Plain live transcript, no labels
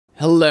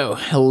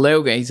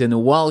Hello guys,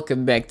 and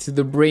welcome back to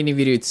the brainy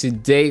video.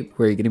 Today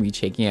we're going to be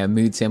checking out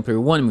Mood Sampler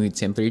 1, Mood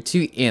Sampler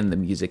 2, and the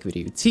music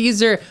video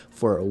teaser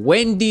for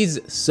Wendy's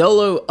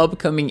solo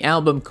upcoming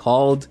album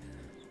called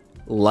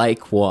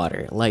Like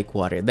Water. Like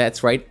Water,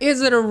 that's right.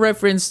 Is it a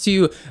reference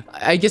to,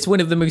 I guess, one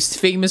of the most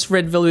famous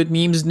Red Velvet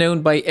memes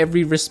known by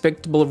every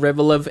respectable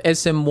rebel of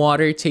SM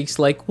Water tastes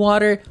like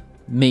water?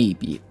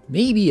 Maybe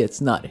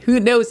it's not. Who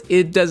knows?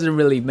 It doesn't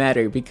really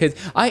matter because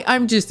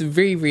I'm just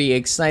very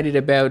excited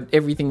about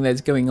everything that's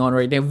going on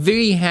right now.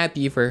 Very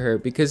happy for her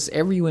because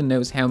everyone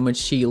knows how much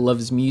she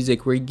loves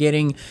music. We're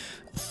getting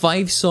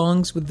 5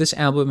 songs with this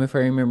album, if I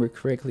remember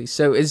correctly.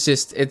 So it's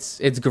just,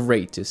 it's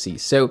great to see.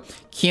 So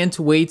can't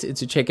wait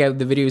to check out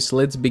the video. So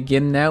let's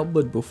begin now.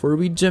 But before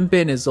we jump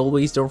in, as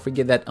always, don't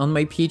forget that on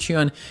my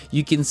Patreon,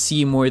 you can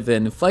see more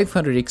than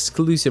 500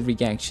 exclusive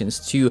reactions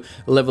to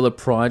Level Up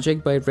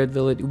Project by Red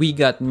Velvet, We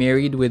Got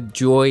Married with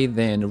Joy,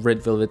 then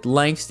Red Velvet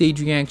live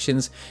stage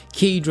reactions,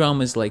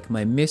 K-dramas like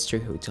My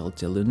Mr. Hotel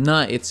de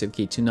Luna, It's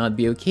Okay to Not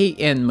Be Okay,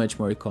 and much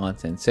more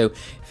content. So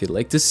if you'd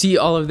like to see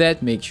all of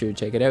that, make sure to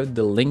check it out.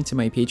 The link to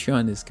my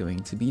Patreon is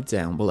going to be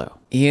down below.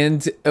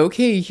 And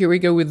okay, here we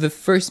go with the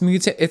first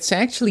mood. It's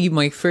actually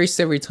my first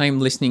ever time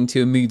listening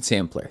to a mood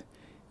sampler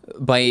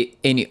by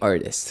any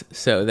artist,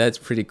 so that's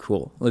pretty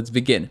cool. Let's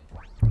begin.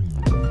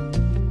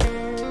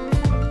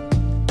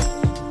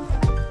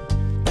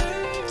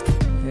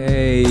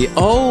 Hey,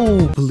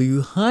 oh,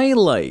 blue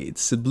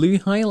highlights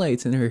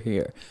in her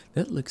hair.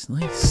 That looks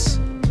nice.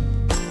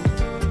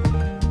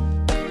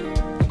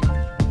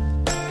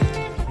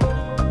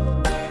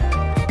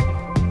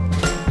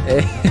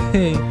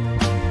 Hey.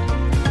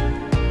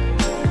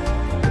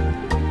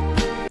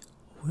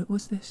 What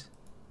was this?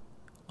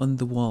 On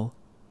the wall.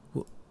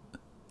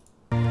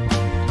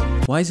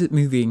 Why is it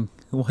moving?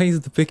 Why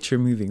is the picture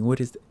moving? What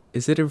is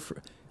it a...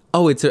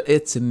 Oh, it's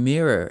a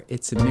mirror.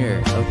 It's a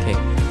mirror. Okay.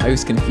 I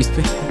was confused.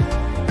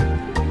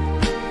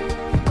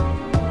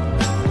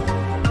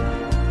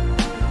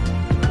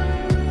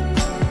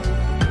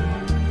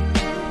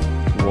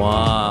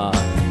 Wow.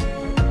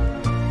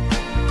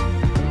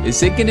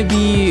 Is it gonna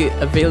be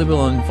available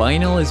on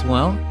vinyl as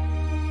well?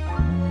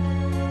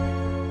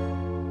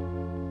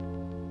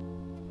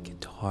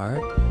 Guitar.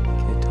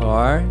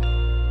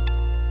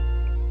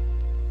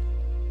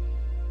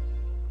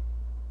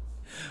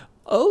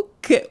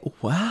 Okay,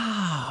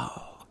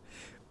 wow.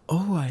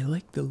 Oh, I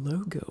like the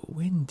logo,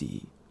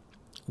 Wendy.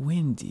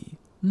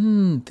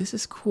 This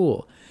is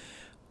cool.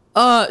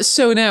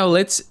 So now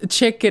let's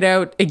check it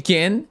out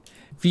again.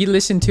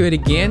 Re-listen to it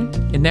again,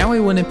 and now I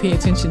want to pay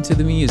attention to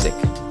the music.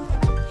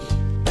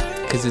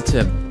 Because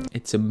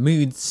it's a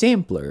mood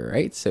sampler,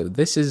 right? So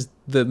this is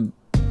the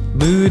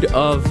mood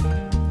of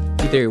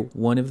either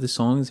one of the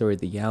songs or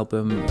the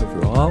album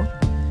overall.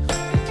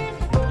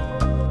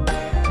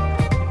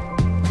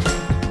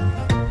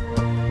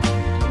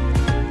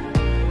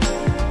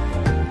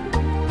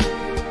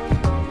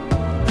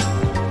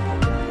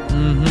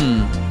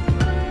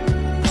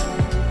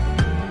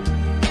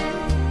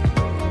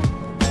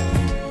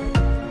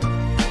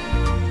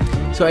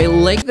 So I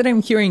like that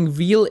I'm hearing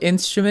real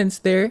instruments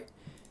there.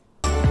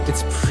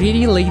 It's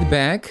pretty laid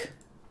back,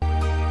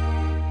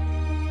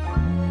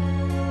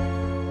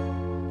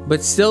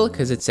 but still,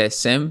 because it's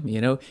SM,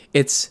 you know,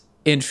 it's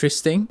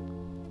interesting.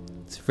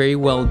 It's very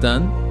well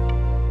done.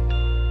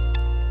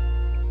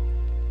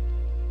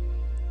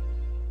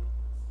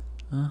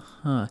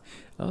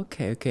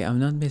 Okay, I'm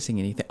not missing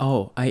anything.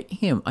 Oh, I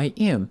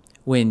am.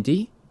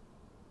 Wendy.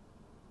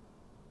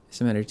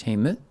 Some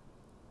entertainment.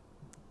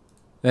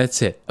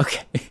 That's it.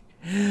 Okay.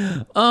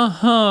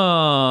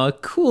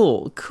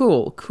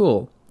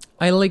 Cool.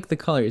 I like the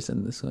colors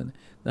in this one.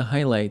 The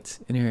highlights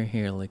in her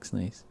hair looks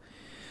nice.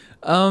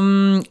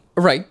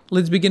 Right,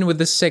 let's begin with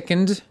the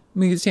second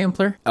mood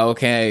sampler.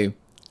 Okay,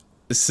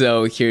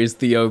 so here's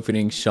the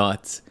opening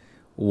shots.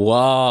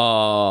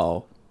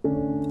 Wow.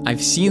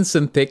 I've seen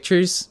some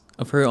pictures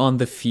of her on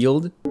the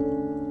field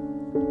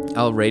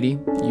already.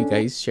 You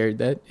guys shared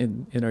that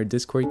in our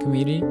Discord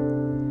community.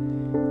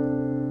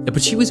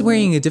 But she was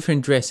wearing a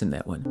different dress in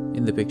that one,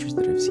 in the pictures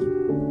that I've seen.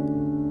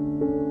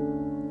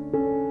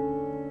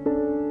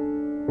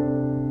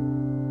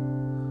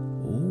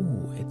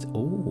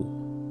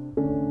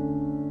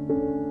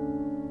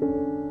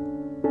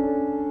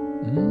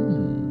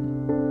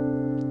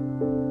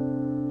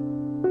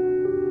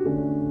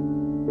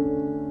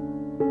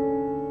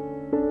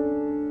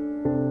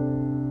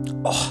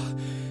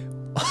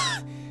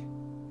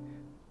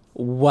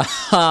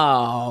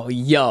 Wow,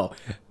 yo,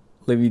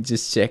 let me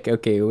just check.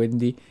 Okay,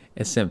 Wendy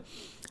SM.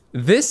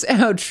 This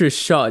outro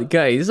shot,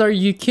 guys, are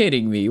you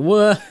kidding me?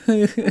 What?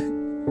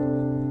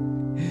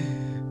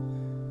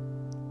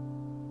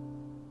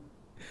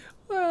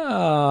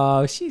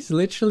 Wow, she's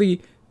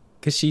literally,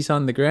 because she's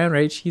on the ground,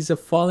 right? She's a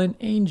fallen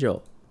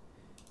angel.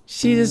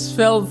 She just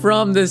fell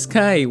from the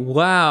sky.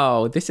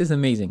 Wow, this is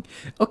amazing.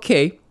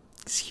 Okay,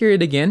 let's hear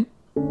it again.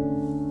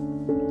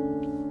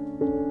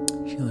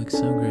 She looks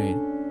so great.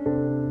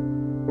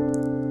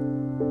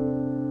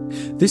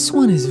 This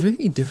one is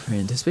very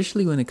different,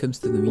 especially when it comes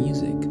to the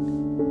music.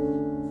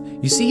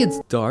 You see, it's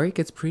dark.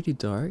 It's pretty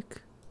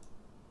dark.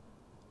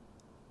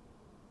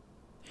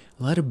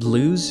 A lot of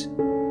blues.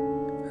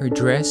 Her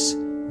dress,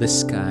 the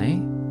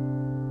sky.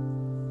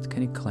 It's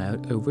kind of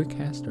cloud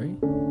overcast, right?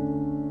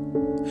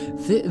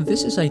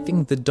 This is, I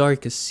think, the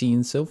darkest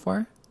scene so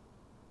far.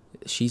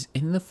 She's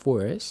in the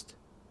forest.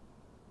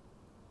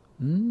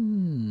 So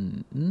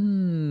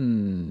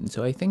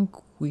I think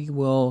we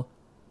will...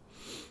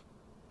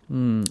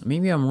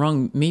 maybe I'm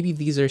wrong. Maybe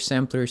these are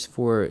samplers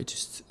for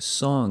just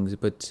songs,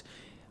 but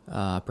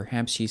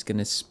perhaps she's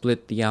gonna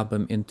split the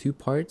album in two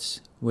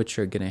parts, which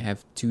are gonna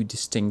have two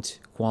distinct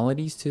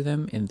qualities to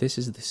them. And this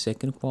is the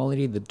second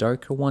quality, the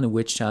darker one,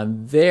 which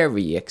I'm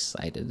very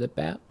excited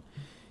about.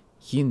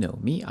 You know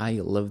me, I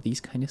love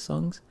these kind of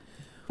songs.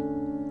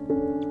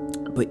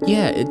 But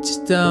yeah, it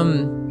just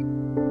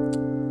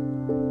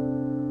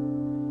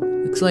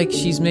looks like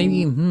she's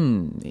maybe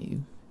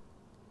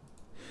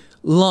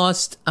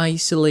lost,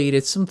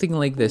 isolated, something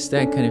like this,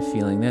 that kind of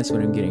feeling. That's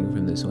what I'm getting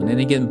from this one. And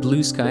again,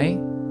 blue sky,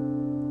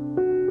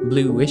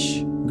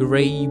 bluish,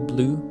 gray,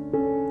 blue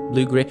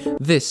gray.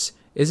 This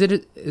is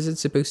it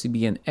supposed to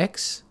be an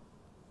X?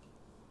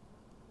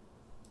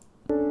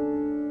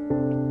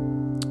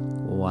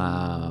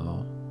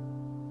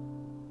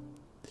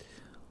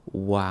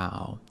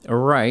 Wow. All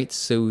right,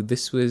 so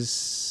these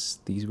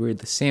were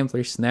the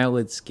samplers. Now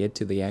let's get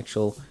to the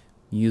actual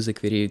music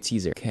video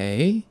teaser.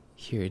 Okay,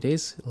 here it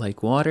is,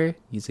 Like Water,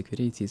 music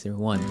video teaser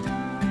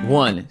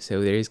 1.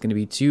 So there's gonna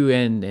be 2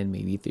 and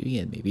maybe 3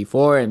 and maybe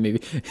 4 and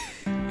maybe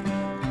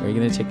we're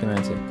gonna check them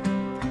out too.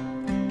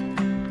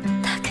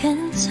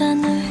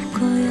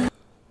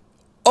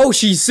 Oh,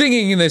 she's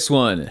singing in this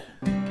one.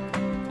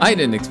 I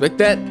didn't expect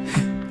that.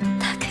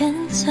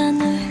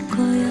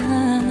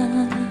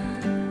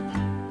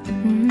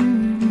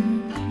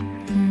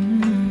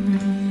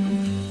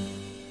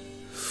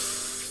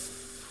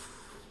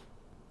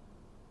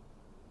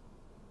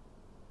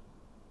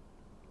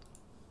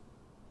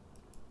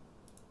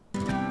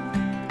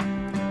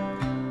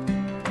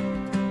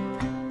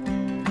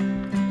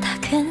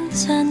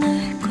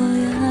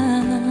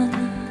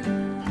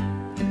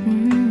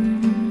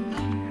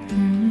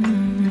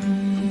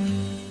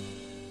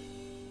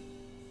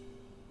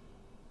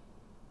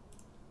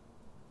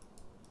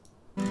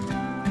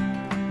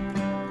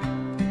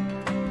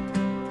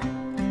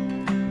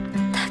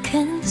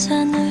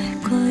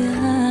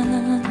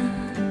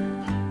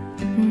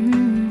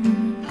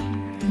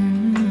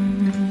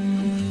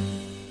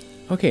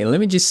 Okay, let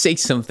me just say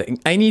something.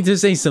 I need to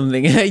say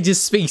something. I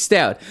just spaced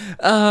out.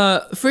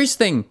 First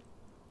thing,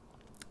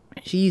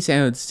 she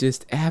sounds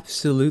just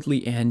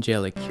absolutely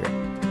angelic here.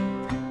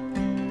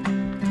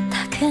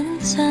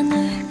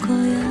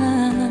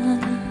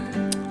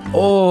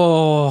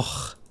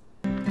 Oh.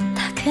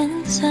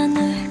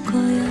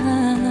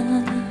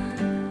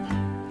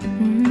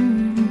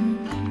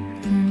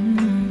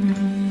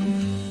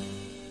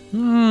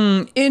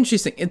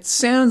 Interesting. It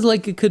sounds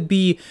like it could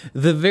be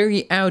the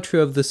very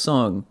outro of the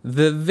song,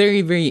 the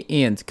very, very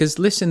end. Because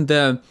listen,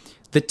 the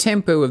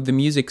tempo of the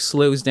music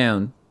slows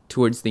down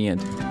towards the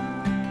end.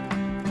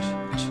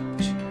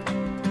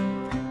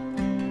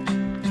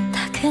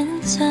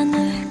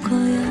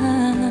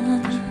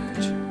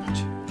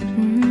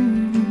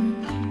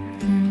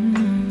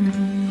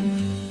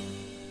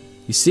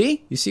 You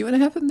see? You see what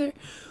happened there?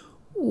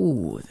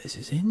 Ooh, this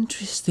is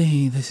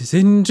interesting. This is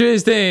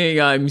interesting.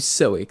 I'm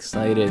so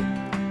excited.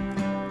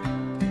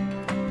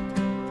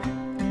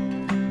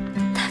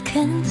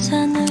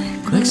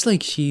 Looks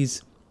like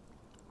she's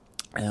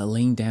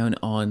laying down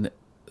on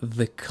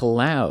the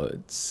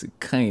clouds,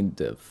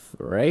 kind of,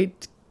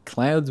 right?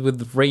 Clouds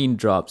with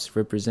raindrops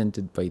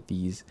represented by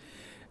these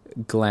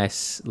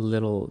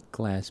little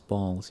glass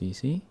balls, you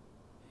see?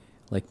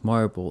 Like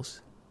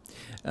marbles.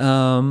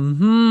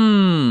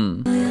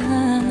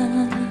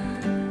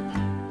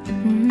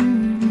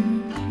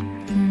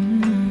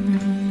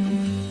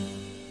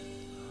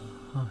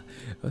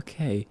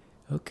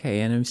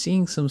 Okay, and I'm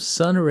seeing some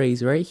sun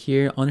rays right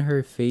here on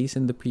her face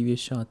in the previous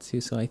shot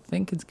too, so I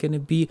think it's gonna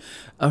be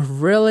a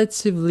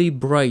relatively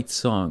bright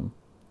song.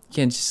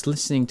 Again, just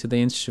listening to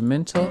the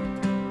instrumental,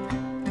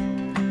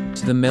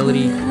 to the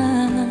melody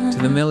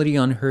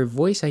on her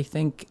voice, I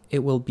think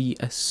it will be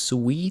a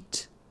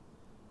sweet,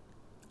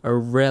 a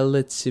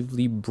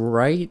relatively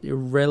bright, a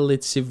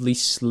relatively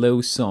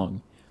slow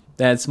song.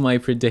 That's my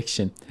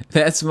prediction.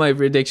 That's my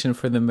prediction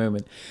for the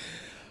moment.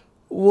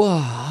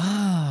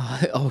 Wow,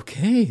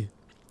 okay.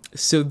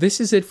 So this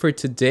is it for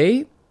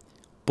today,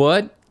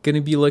 but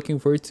gonna be looking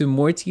forward to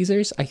more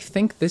teasers. I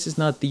think this is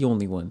not the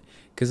only one,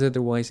 because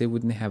otherwise I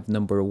wouldn't have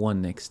number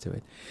 1 next to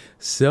it.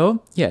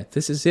 So yeah,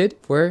 this is it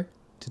for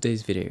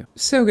today's video.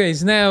 So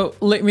guys, now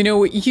let me know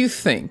what you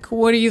think.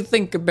 What do you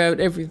think about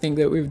everything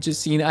that we've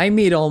just seen? I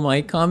made all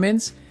my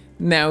comments.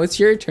 Now it's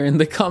your turn.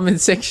 The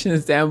comment section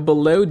is down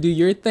below. Do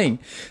your thing.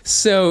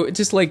 So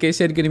just like I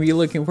said, gonna be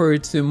looking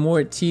forward to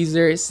more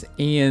teasers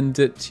and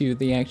to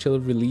the actual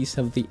release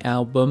of the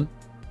album.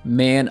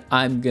 man,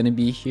 I'm gonna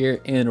be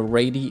here and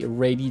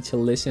ready to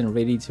listen,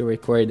 ready to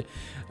record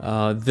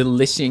the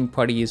listening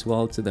party as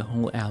well to the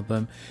whole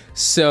album.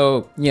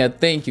 So yeah,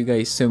 thank you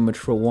guys so much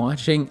for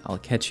watching. I'll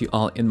catch you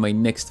all in my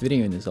next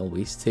video, and as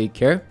always, take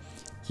care,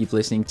 keep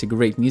listening to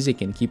great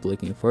music, and keep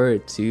looking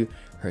forward to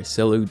her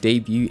solo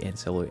debut and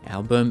solo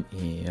album,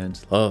 and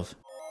love.